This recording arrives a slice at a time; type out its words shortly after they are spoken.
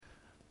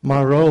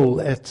My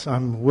role at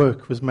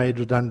work was made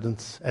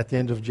redundant at the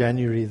end of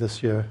January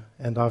this year,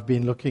 and I've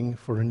been looking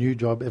for a new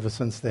job ever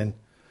since then.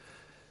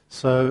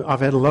 So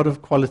I've had a lot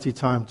of quality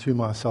time to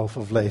myself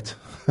of late.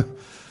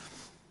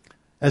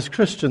 As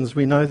Christians,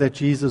 we know that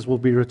Jesus will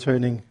be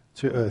returning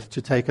to earth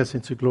to take us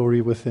into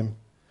glory with him.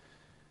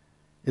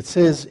 It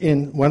says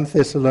in 1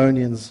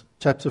 Thessalonians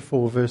chapter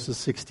 4, verses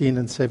 16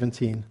 and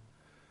 17,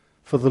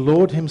 "For the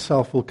Lord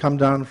himself will come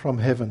down from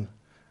heaven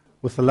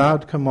with a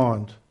loud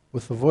command,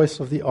 with the voice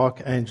of the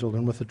archangel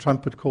and with the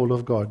trumpet call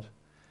of God,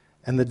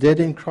 and the dead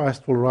in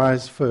Christ will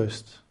rise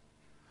first.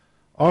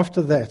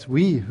 After that,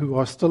 we who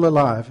are still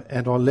alive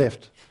and are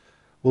left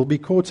will be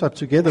caught up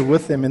together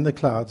with them in the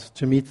clouds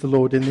to meet the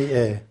Lord in the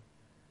air,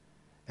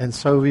 and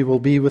so we will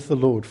be with the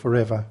Lord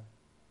forever."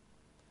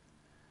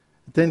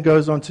 It then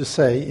goes on to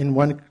say in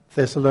 1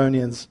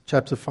 Thessalonians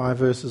chapter 5,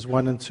 verses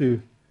 1 and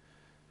 2,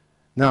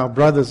 "Now,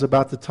 brothers,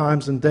 about the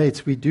times and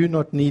dates we do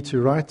not need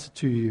to write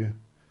to you,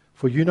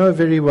 for you know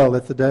very well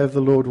that the day of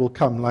the Lord will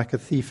come like a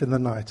thief in the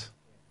night."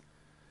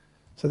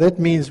 So that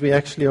means we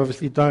actually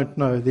obviously don't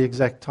know the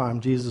exact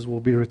time Jesus will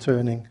be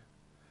returning.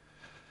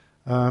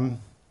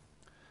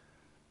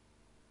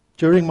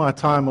 During my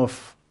time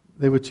off,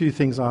 there were two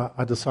things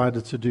I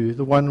decided to do.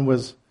 The one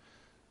was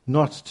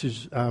not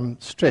to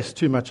stress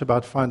too much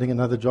about finding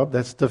another job.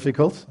 That's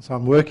difficult, so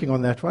I'm working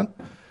on that one.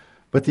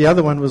 But the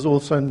other one was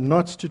also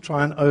not to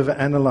try and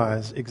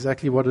overanalyze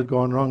exactly what had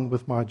gone wrong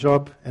with my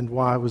job and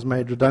why I was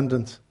made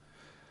redundant.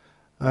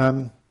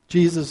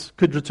 Jesus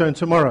could return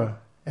tomorrow,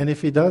 and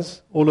if he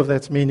does, all of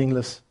that's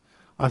meaningless.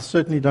 I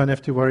certainly don't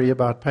have to worry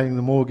about paying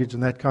the mortgage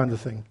and that kind of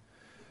thing.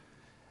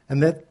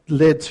 And that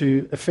led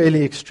to a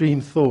fairly extreme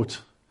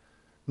thought.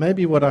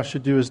 Maybe what I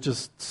should do is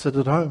just sit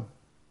at home.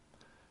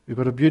 We've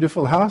got a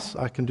beautiful house.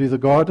 I can do the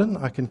garden.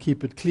 I can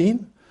keep it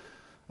clean.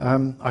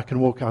 I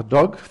can walk our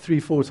dog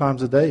 3-4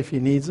 times a day if he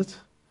needs it.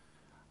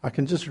 I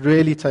can just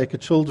really take a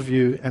chilled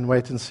view and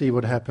wait and see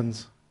what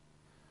happens.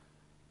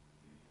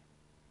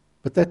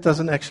 But that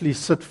doesn't actually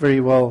sit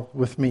very well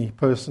with me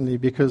personally,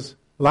 because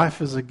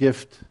life is a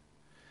gift,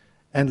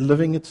 and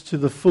living it to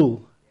the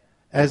full,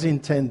 as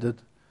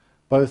intended,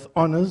 both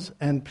honors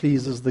and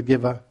pleases the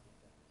giver.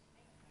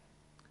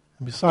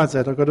 And besides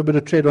that, I've got a bit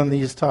of tread on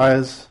these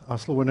tires. I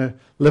still want to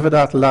live it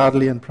out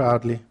loudly and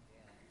proudly.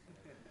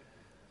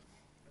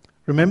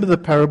 Remember the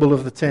parable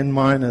of the 10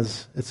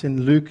 minas. It's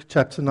in Luke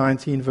chapter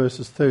 19,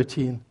 verses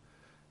 13.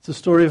 It's a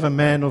story of a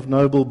man of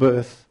noble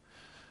birth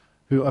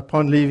who,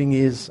 upon leaving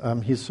his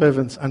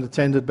servants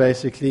unattended,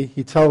 basically,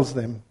 he tells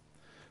them,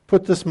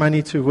 "Put this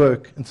money to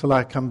work until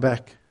I come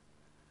back."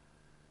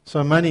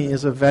 So money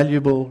is a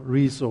valuable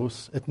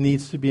resource. It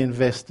needs to be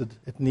invested.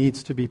 It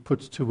needs to be put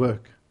to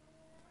work.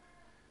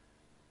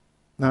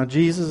 Now,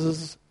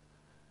 Jesus'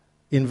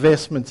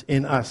 investment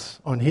in us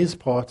on his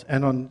part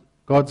and on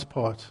God's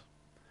part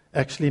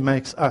actually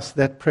makes us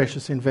that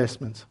precious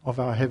investment of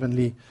our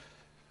heavenly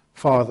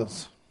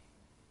fathers.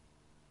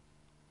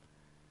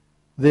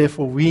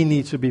 Therefore, we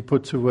need to be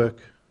put to work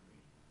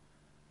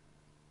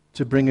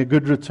to bring a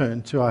good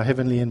return to our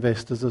heavenly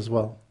investors as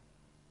well.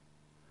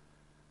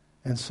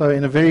 And so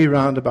in a very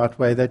roundabout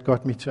way, that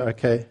got me to,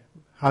 okay,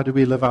 how do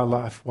we live our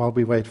life while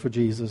we wait for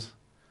Jesus?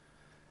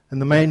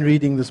 And the main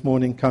reading this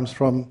morning comes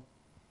from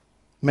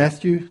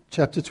Matthew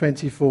chapter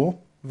 24,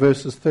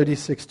 verses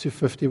 36 to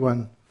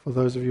 51, for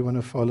those of you who want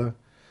to follow.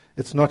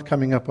 It's not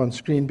coming up on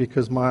screen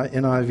because my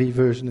NIV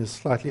version is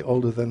slightly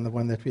older than the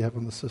one that we have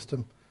on the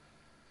system.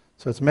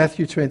 So it's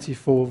Matthew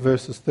 24,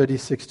 verses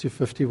 36 to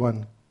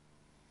 51.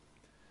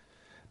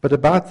 "But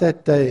about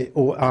that day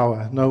or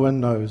hour no one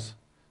knows,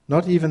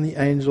 not even the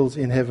angels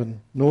in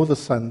heaven, nor the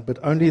Son, but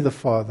only the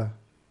Father.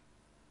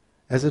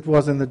 As it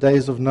was in the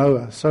days of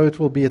Noah, so it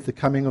will be at the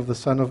coming of the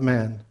Son of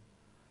Man.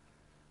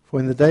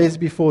 For in the days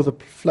before the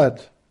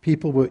flood,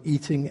 people were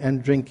eating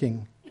and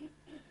drinking,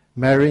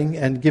 marrying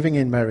and giving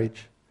in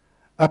marriage,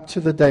 up to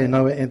the day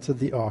Noah entered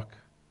the ark.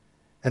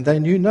 And they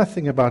knew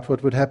nothing about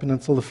what would happen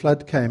until the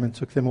flood came and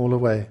took them all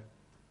away.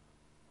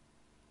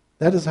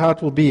 That is how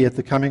it will be at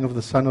the coming of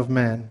the Son of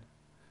Man.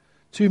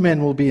 2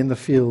 men will be in the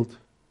field.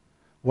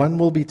 One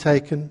will be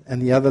taken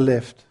and the other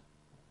left.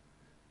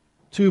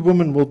 2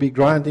 women will be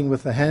grinding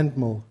with a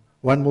handmill.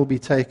 One will be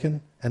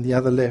taken and the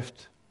other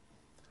left.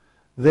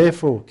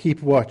 Therefore,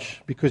 keep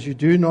watch, because you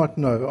do not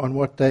know on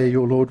what day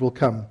your Lord will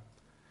come.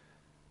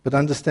 But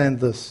understand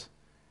this.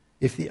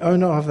 If the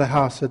owner of the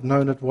house had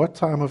known at what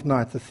time of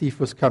night the thief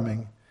was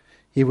coming,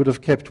 he would have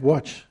kept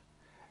watch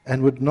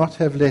and would not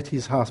have let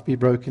his house be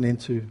broken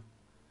into.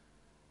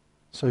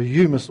 So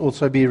you must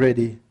also be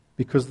ready,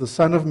 because the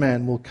Son of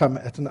Man will come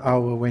at an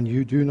hour when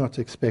you do not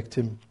expect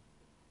him.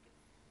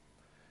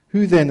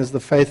 Who then is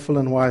the faithful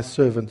and wise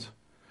servant,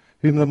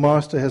 whom the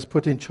master has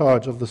put in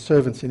charge of the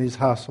servants in his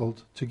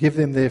household, to give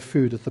them their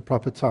food at the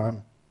proper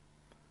time?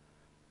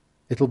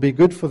 It will be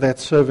good for that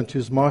servant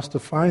whose master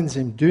finds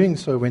him doing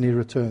so when he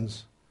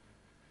returns.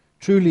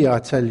 Truly, I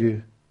tell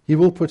you, he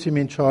will put him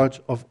in charge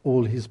of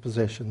all his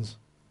possessions.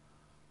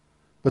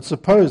 But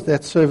suppose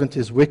that servant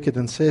is wicked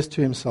and says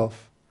to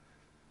himself,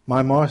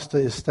 "My master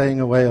is staying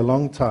away a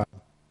long time.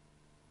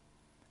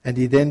 And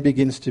he then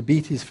begins to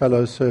beat his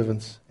fellow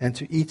servants and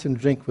to eat and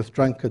drink with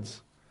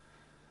drunkards.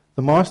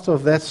 The master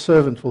of that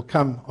servant will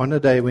come on a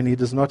day when he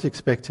does not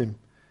expect him,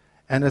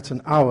 and at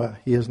an hour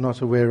he is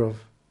not aware of.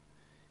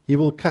 He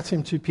will cut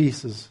him to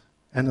pieces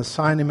and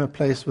assign him a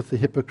place with the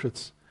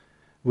hypocrites,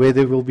 where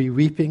there will be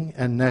weeping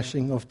and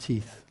gnashing of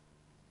teeth.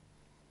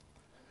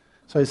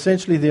 So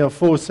essentially there are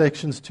 4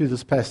 sections to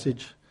this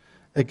passage.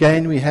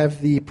 Again, we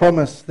have the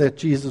promise that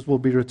Jesus will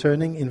be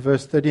returning. In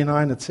verse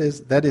 39, it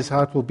says, that is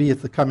how it will be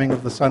at the coming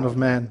of the Son of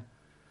Man.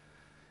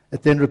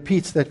 It then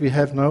repeats that we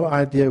have no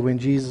idea when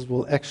Jesus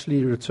will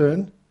actually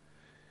return.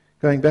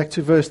 Going back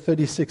to verse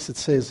 36, it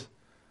says,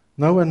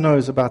 no one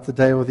knows about the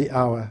day or the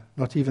hour,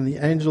 not even the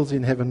angels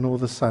in heaven nor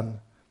the Son,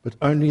 but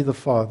only the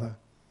Father.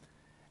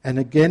 And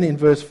again in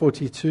verse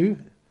 42,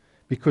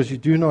 because you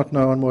do not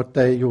know on what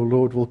day your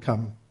Lord will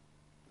come.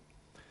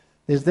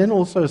 There's then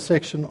also a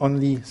section on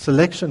the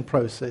selection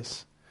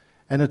process.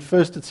 And at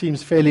first it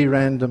seems fairly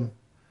random,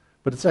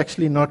 but it's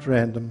actually not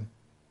random.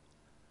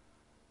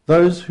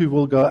 Those who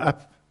will go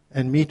up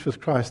and meet with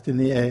Christ in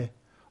the air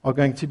are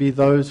going to be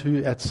those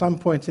who at some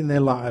point in their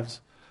lives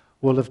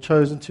will have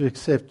chosen to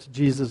accept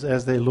Jesus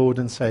as their Lord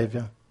and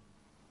Savior.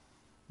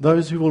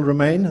 Those who will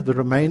remain, the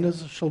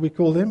remainers shall we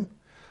call them,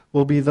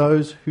 will be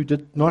those who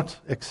did not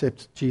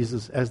accept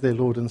Jesus as their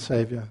Lord and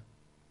Savior.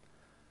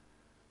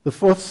 The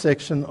 4th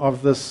section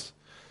of this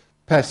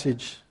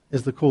passage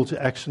is the call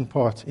to action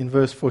part in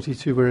verse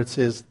 42 where it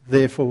says,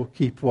 therefore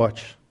keep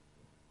watch.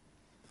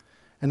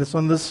 And it's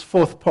on this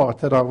 4th part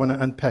that I want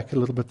to unpack a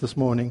little bit this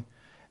morning.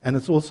 And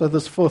it's also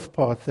this 4th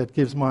part that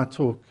gives my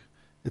talk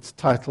its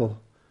title,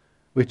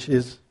 which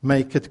is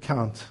Make It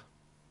Count.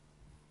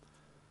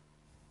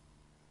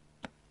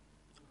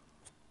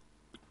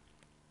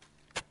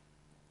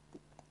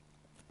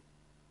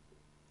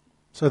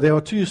 So there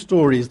are 2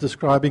 stories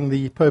describing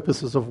the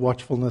purposes of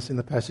watchfulness in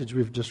the passage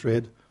we've just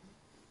read.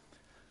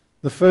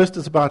 The first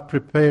is about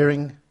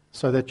preparing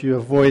so that you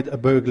avoid a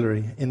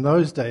burglary. In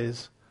those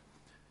days,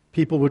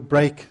 people would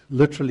break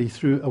literally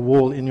through a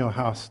wall in your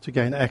house to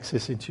gain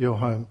access into your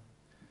home.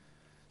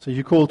 So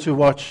you're called to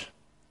watch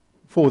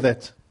for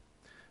that.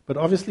 But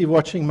obviously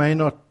watching may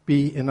not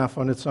be enough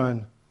on its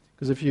own,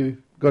 because if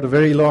you've got a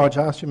very large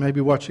house, you may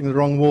be watching the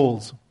wrong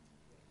walls.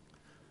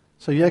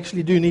 So you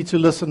actually do need to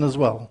listen as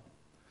well.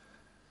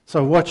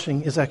 So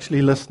watching is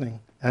actually listening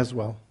as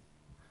well.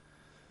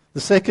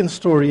 The second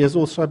story is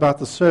also about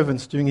the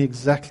servants doing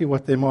exactly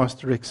what their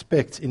master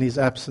expects in his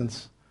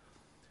absence.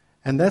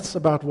 And that's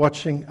about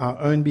watching our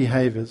own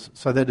behaviors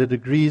so that it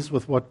agrees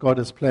with what God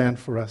has planned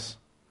for us.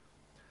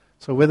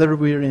 So whether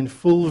we're in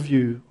full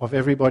view of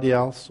everybody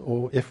else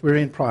or if we're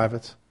in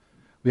private,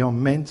 we are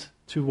meant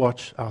to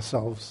watch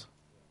ourselves.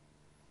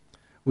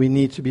 We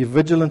need to be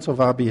vigilant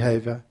of our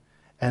behavior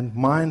and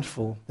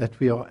mindful that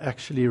we are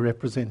actually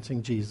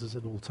representing Jesus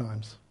at all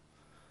times.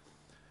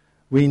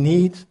 We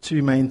need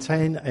to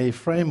maintain a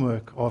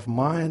framework of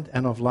mind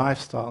and of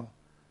lifestyle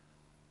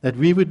that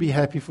we would be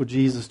happy for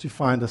Jesus to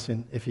find us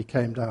in if he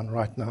came down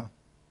right now.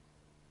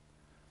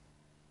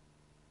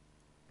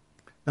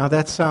 Now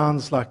that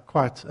sounds like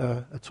quite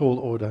a tall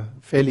order,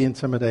 fairly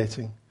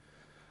intimidating.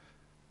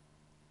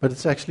 But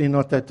it's actually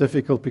not that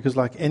difficult because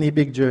like any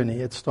big journey,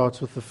 it starts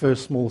with the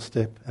first small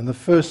step. And the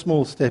first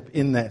small step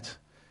in that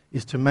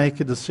is to make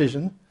a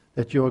decision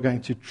that you are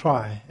going to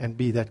try and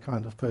be that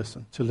kind of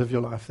person, to live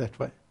your life that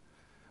way.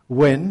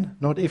 When,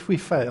 not if we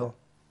fail,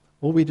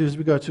 all we do is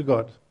we go to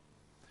God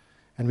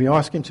and we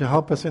ask him to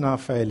help us in our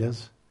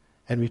failures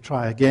and we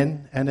try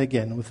again and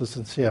again with a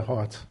sincere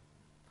heart.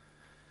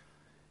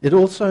 It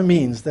also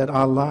means that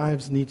our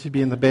lives need to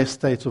be in the best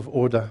state of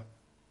order.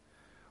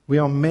 We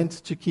are meant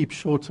to keep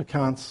short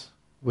accounts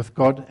with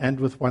God and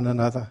with one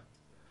another.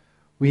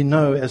 We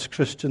know as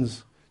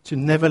Christians to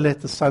never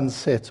let the sun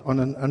set on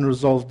an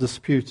unresolved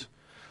dispute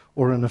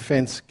or an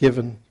offense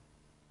given.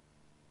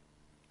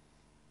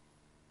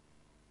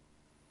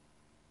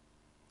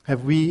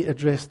 Have we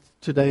addressed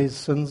today's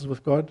sins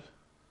with God?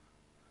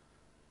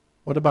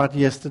 What about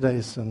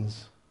yesterday's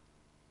sins?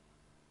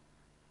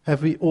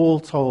 Have we all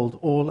told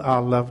all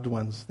our loved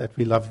ones that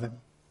we love them?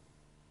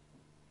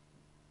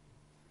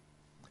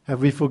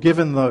 Have we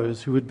forgiven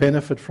those who would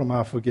benefit from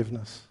our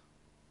forgiveness?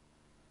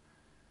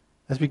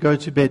 As we go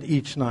to bed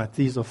each night,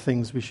 these are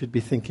things we should be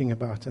thinking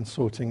about and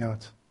sorting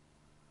out.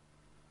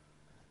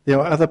 There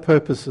are other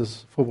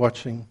purposes for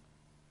watching.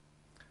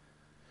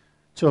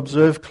 To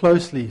observe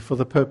closely for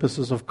the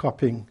purposes of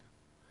copying.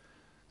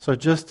 So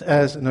just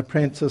as an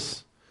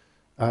apprentice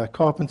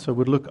carpenter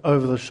would look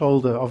over the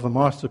shoulder of the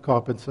master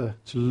carpenter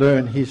to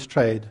learn his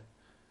trade,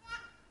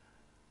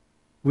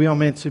 we are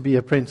meant to be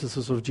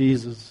apprentices of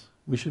Jesus.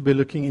 We should be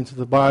looking into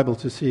the Bible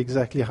to see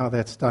exactly how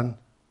that's done.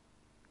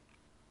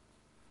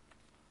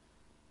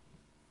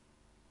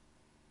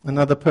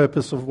 Another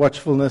purpose of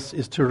watchfulness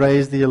is to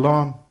raise the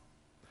alarm.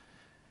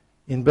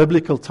 In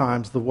biblical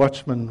times, the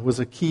watchman was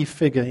a key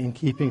figure in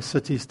keeping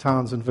cities,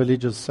 towns, and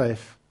villages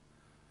safe.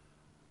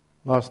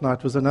 Last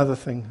night was another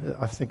thing.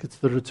 I think it's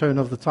the return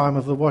of the time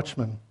of the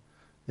watchman.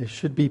 There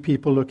should be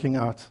people looking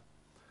out.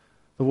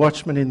 The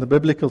watchmen in the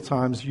biblical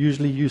times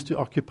usually used to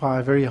occupy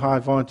a very high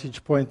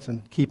vantage point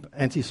and keep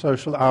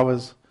antisocial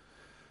hours.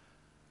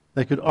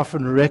 They could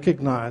often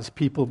recognize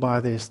people by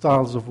their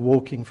styles of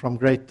walking from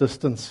great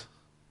distance.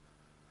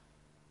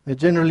 They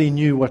generally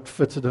knew what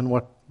fitted and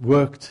what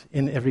worked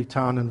in every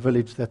town and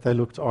village that they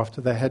looked after.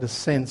 They had a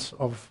sense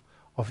of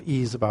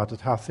ease about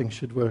it, how things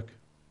should work.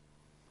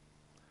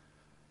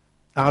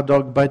 Our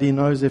dog Buddy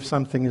knows if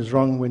something is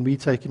wrong when we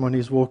take him on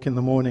his walk in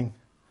the morning.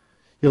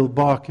 He'll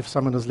bark if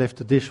someone has left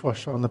a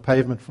dishwasher on the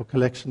pavement for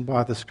collection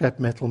by the scrap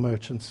metal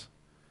merchants.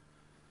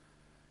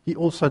 He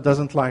also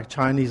doesn't like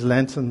Chinese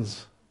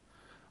lanterns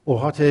or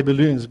hot air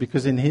balloons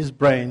because in his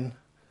brain,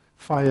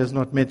 fire is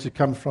not meant to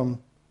come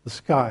from the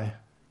sky.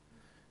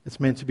 It's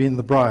meant to be in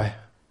the braai.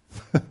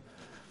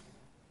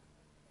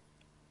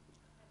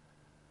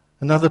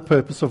 Another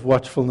purpose of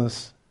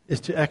watchfulness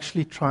is to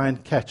actually try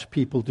and catch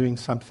people doing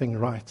something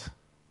right.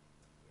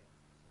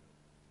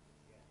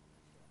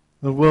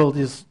 The world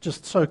is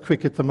just so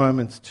quick at the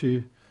moment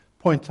to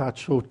point out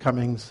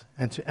shortcomings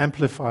and to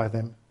amplify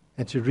them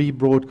and to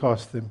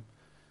rebroadcast them.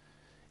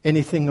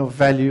 Anything of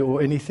value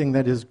or anything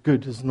that is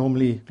good is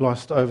normally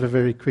glossed over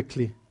very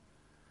quickly.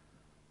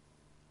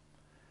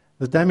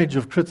 The damage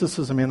of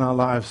criticism in our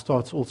lives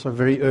starts also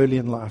very early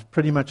in life,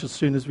 pretty much as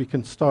soon as we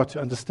can start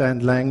to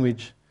understand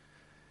language.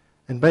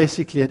 And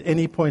basically at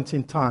any point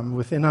in time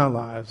within our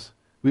lives,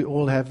 we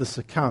all have this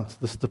account,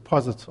 this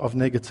deposit of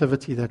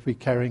negativity that we're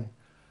carrying.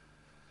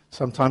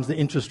 Sometimes the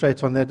interest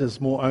rate on that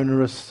is more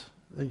onerous,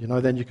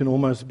 than you can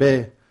almost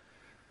bear.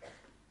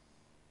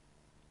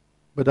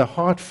 But a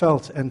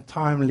heartfelt and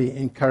timely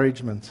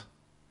encouragement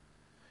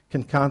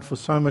can count for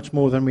so much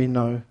more than we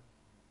know.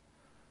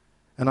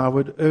 And I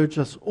would urge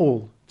us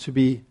all to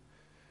be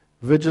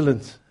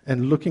vigilant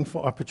and looking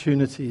for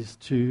opportunities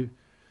to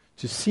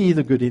see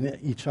the good in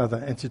each other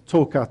and to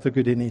talk out the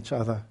good in each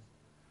other.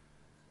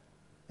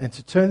 And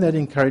to turn that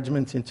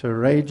encouragement into a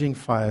raging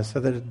fire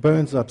so that it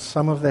burns up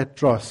some of that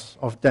dross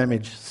of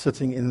damage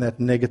sitting in that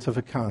negative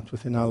account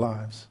within our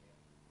lives.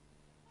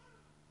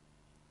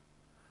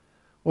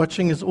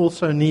 Watching is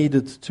also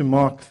needed to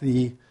mark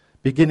the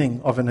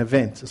beginning of an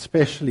event,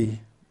 especially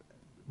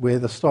where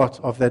the start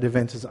of that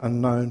event is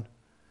unknown.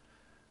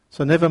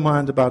 So never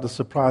mind about a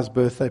surprise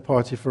birthday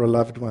party for a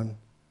loved one.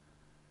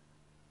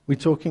 We're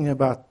talking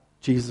about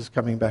Jesus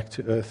coming back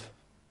to earth.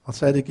 I'll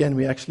say it again,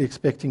 we're actually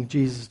expecting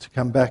Jesus to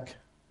come back.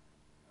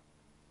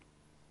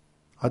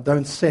 I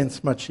don't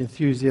sense much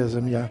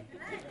enthusiasm here.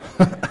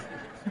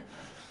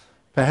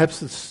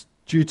 Perhaps it's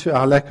due to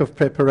our lack of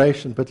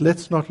preparation, but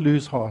let's not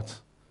lose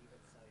heart.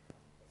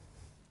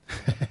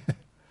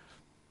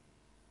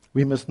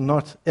 We must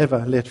not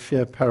ever let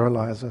fear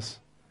paralyze us,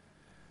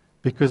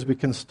 because we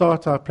can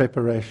start our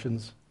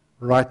preparations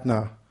right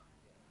now.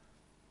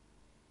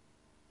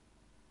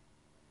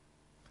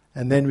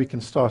 And then we can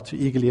start to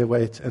eagerly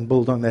await and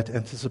build on that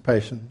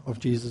anticipation of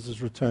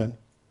Jesus' return.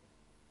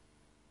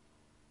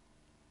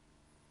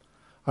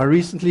 I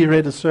recently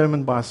read a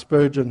sermon by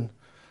Spurgeon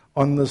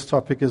on this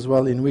topic as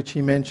well, in which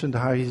he mentioned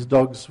how his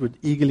dogs would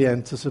eagerly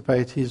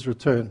anticipate his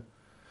return.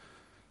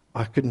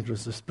 I couldn't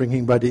resist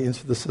bringing Buddy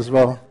into this as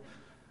well.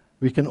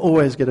 We can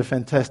always get a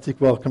fantastic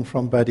welcome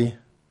from Buddy.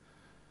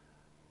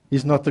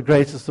 He's not the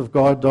greatest of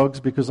guard dogs,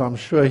 because I'm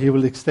sure he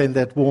will extend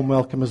that warm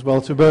welcome as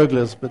well to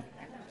burglars, but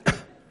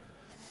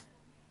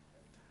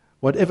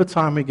whatever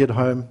time we get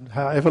home,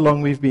 however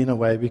long we've been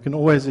away, we can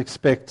always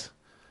expect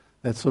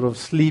that sort of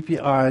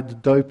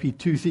sleepy-eyed, dopey,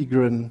 toothy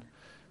grin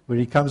where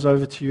he comes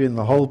over to you and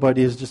the whole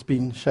body has just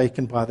been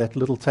shaken by that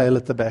little tail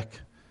at the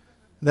back.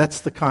 That's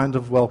the kind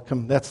of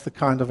welcome, that's the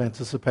kind of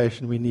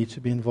anticipation we need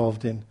to be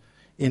involved in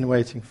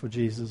waiting for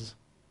Jesus.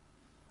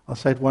 I'll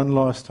say it one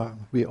last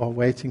time. We are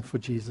waiting for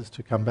Jesus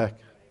to come back.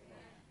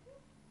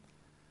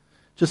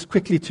 Just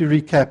quickly to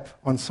recap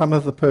on some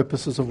of the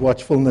purposes of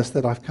watchfulness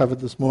that I've covered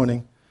this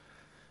morning.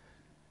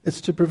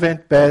 It's to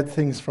prevent bad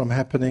things from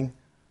happening.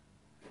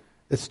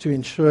 It's to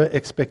ensure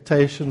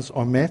expectations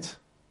are met.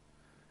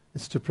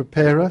 It's to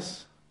prepare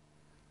us.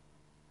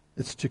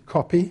 It's to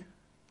copy.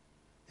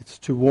 It's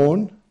to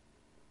warn.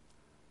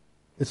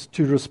 It's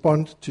to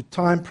respond to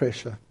time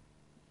pressure.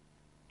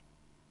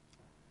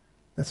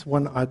 That's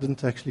one I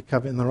didn't actually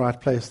cover in the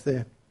right place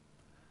there.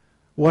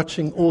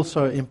 Watching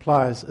also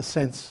implies a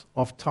sense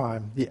of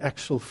time, the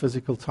actual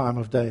physical time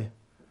of day.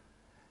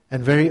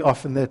 And very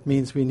often that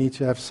means we need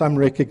to have some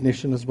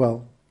recognition as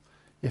well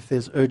if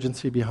there's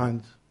urgency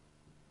behind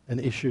an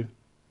issue.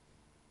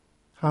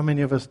 How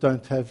many of us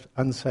don't have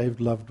unsaved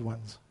loved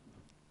ones?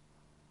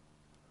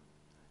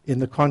 In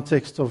the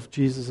context of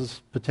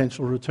Jesus'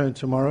 potential return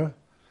tomorrow,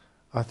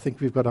 I think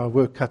we've got our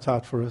work cut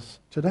out for us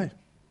today.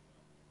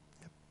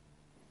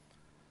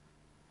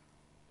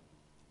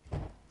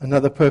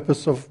 Another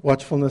purpose of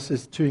watchfulness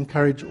is to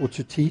encourage or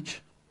to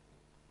teach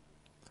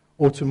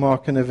or to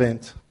mark an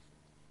event.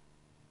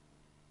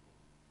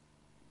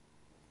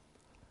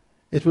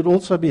 It would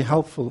also be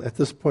helpful at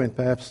this point,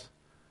 perhaps,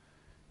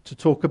 to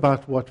talk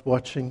about what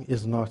watching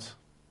is not.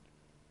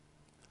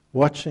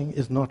 Watching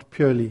is not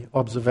purely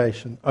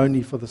observation,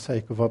 only for the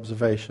sake of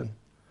observation.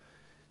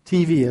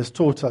 TV has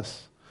taught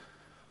us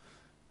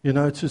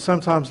To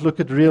sometimes look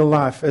at real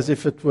life as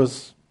if it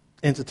was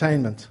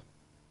entertainment.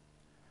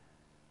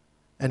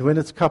 And when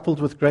it's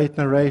coupled with great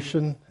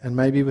narration and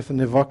maybe with an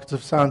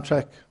evocative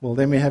soundtrack, well,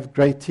 then we have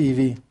great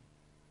TV.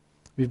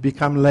 We've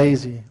become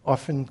lazy,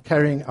 often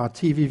carrying our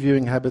TV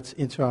viewing habits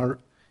into our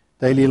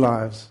daily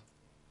lives.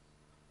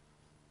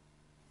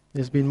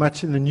 There's been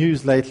much in the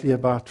news lately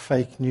about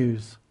fake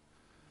news.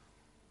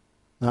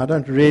 Now, I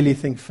don't really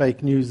think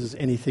fake news is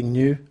anything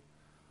new.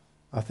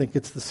 I think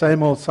it's the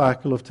same old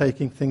cycle of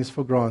taking things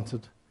for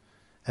granted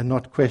and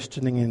not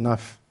questioning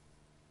enough.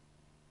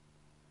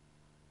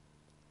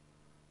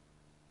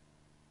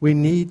 We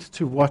need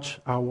to watch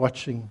our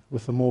watching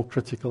with a more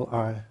critical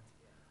eye.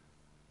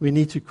 We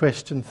need to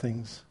question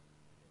things.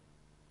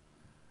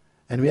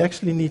 And we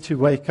actually need to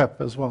wake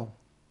up as well.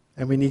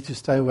 And we need to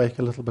stay awake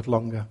a little bit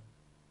longer.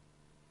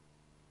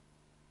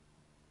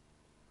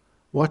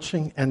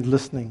 Watching and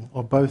listening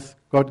are both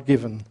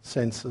God-given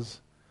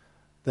senses.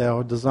 They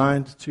are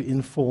designed to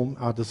inform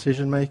our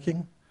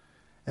decision-making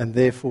and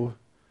therefore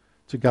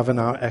to govern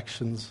our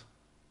actions.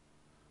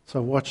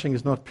 So watching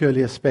is not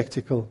purely a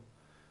spectacle,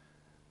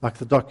 like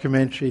the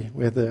documentary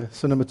where the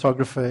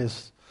cinematographer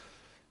is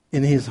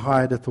in his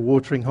hide at the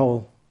watering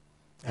hole,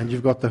 and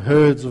you've got the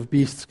herds of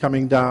beasts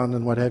coming down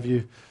and what have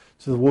you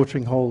to the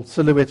watering hole,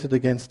 silhouetted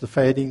against the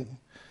fading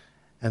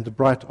and the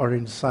bright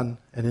orange sun.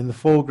 And in the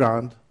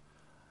foreground,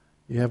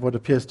 you have what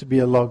appears to be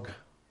a log,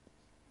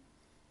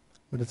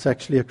 but it's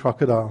actually a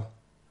crocodile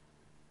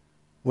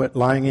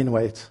lying in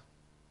wait.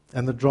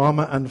 And the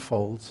drama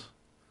unfolds,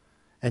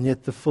 and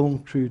yet the film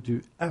crew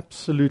do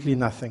absolutely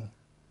nothing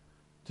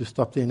to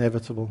stop the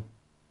inevitable.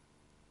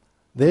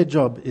 Their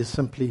job is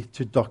simply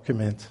to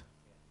document.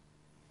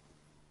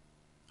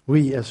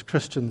 We as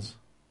Christians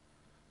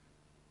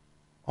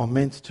are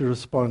meant to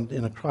respond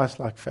in a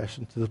Christ-like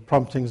fashion to the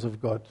promptings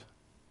of God.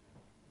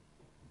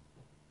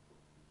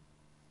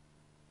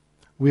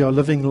 We are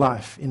living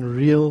life in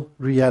real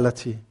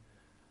reality.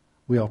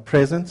 We are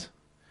present,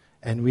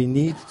 and we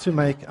need to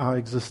make our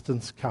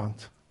existence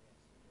count.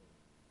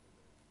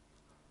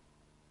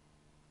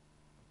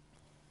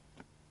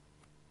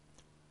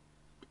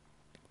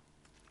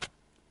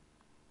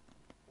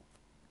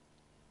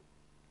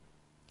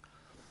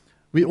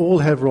 We all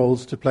have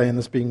roles to play in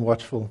this being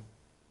watchful.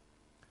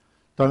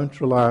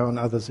 Don't rely on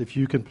others. If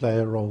you can play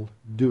a role,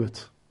 do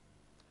it.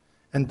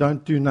 And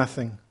don't do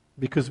nothing,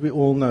 because we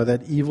all know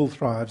that evil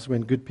thrives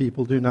when good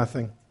people do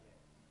nothing.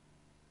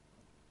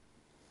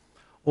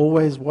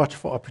 Always watch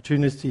for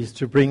opportunities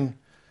to bring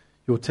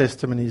your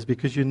testimonies,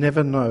 because you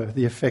never know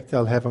the effect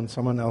they'll have on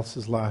someone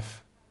else's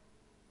life.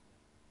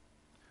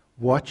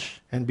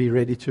 Watch and be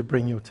ready to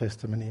bring your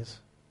testimonies.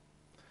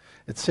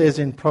 It says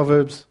in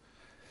Proverbs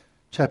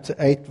Chapter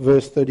 8,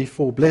 verse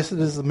 34, "Blessed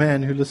is the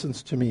man who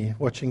listens to me,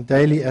 watching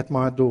daily at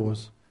my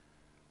doors,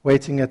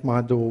 waiting at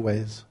my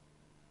doorways."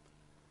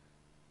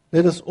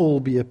 Let us all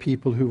be a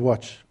people who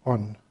watch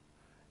on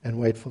and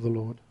wait for the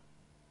Lord.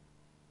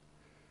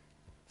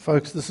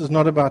 Folks, this is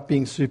not about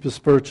being super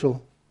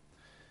spiritual.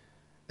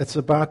 It's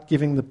about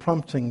giving the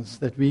promptings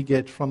that we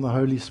get from the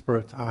Holy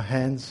Spirit, our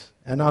hands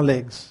and our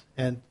legs,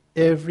 and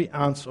every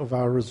ounce of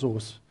our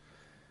resource.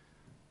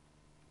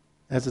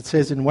 As it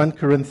says in 1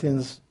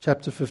 Corinthians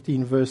chapter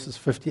 15, verses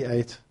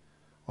 58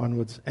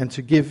 onwards, and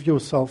to give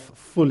yourself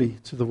fully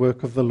to the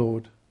work of the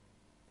Lord.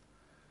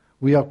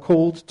 We are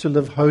called to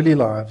live holy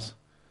lives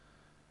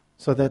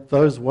so that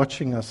those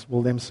watching us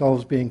will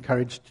themselves be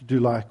encouraged to do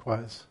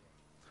likewise.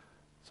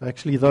 So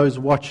actually those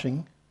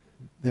watching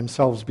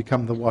themselves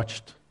become the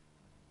watched.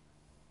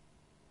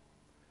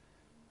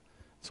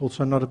 It's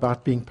also not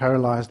about being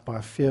paralyzed by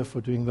fear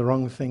for doing the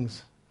wrong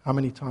things. How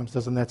many times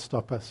doesn't that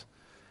stop us?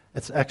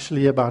 It's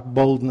actually about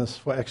boldness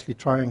for actually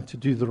trying to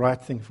do the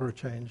right thing for a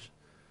change.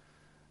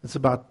 It's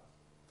about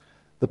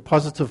the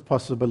positive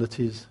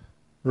possibilities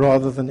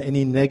rather than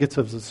any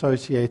negatives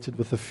associated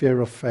with the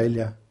fear of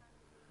failure.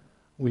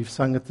 We've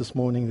sung it this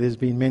morning. There's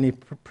been many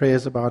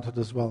prayers about it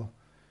as well.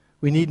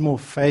 We need more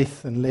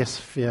faith and less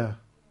fear.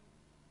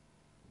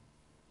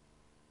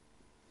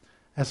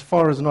 As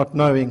far as not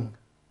knowing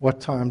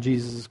what time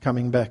Jesus is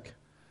coming back,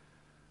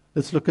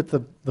 let's look at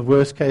the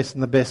worst case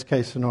and the best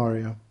case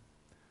scenario.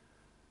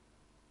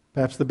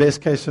 Perhaps the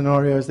best case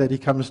scenario is that he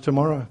comes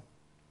tomorrow.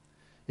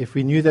 If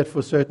we knew that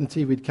for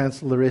certainty, we'd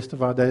cancel the rest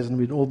of our days and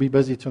we'd all be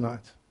busy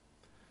tonight.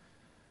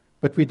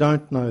 But we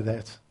don't know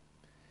that.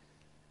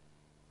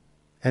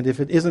 And if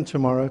it isn't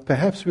tomorrow,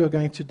 perhaps we are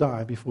going to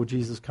die before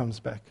Jesus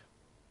comes back.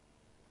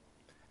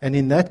 And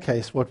in that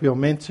case, what we are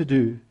meant to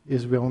do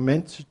is we are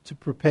meant to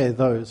prepare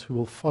those who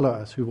will follow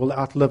us, who will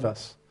outlive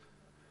us,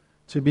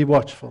 to be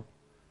watchful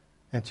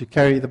and to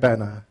carry the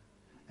banner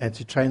and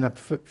to train up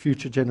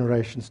future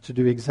generations to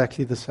do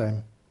exactly the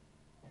same.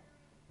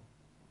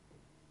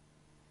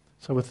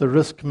 So with the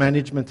risk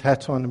management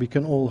hat on, we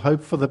can all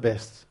hope for the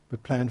best,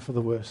 but plan for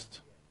the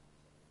worst.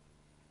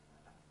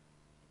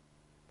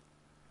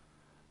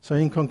 So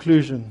in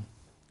conclusion,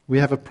 we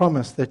have a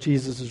promise that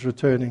Jesus is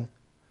returning.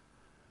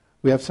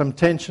 We have some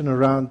tension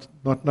around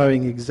not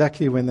knowing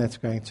exactly when that's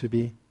going to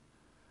be.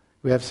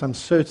 We have some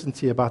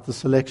certainty about the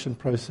selection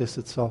process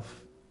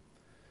itself.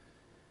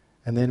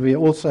 And then we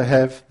also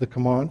have the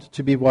command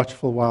to be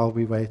watchful while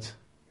we wait.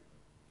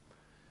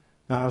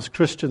 Now, as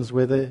Christians,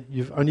 whether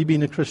you've only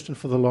been a Christian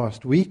for the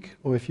last week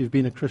or if you've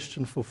been a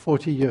Christian for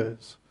 40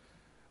 years,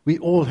 we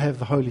all have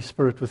the Holy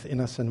Spirit within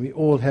us, and we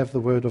all have the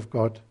Word of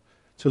God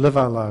to live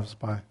our lives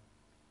by.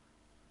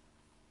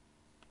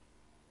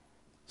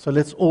 So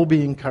let's all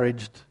be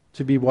encouraged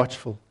to be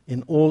watchful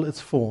in all its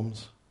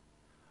forms,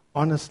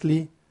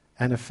 honestly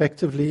and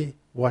effectively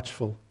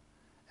watchful,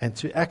 and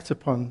to act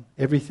upon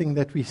everything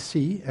that we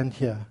see and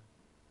hear.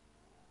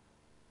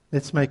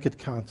 Let's make it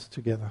count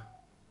together.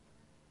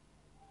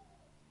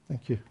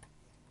 Thank you.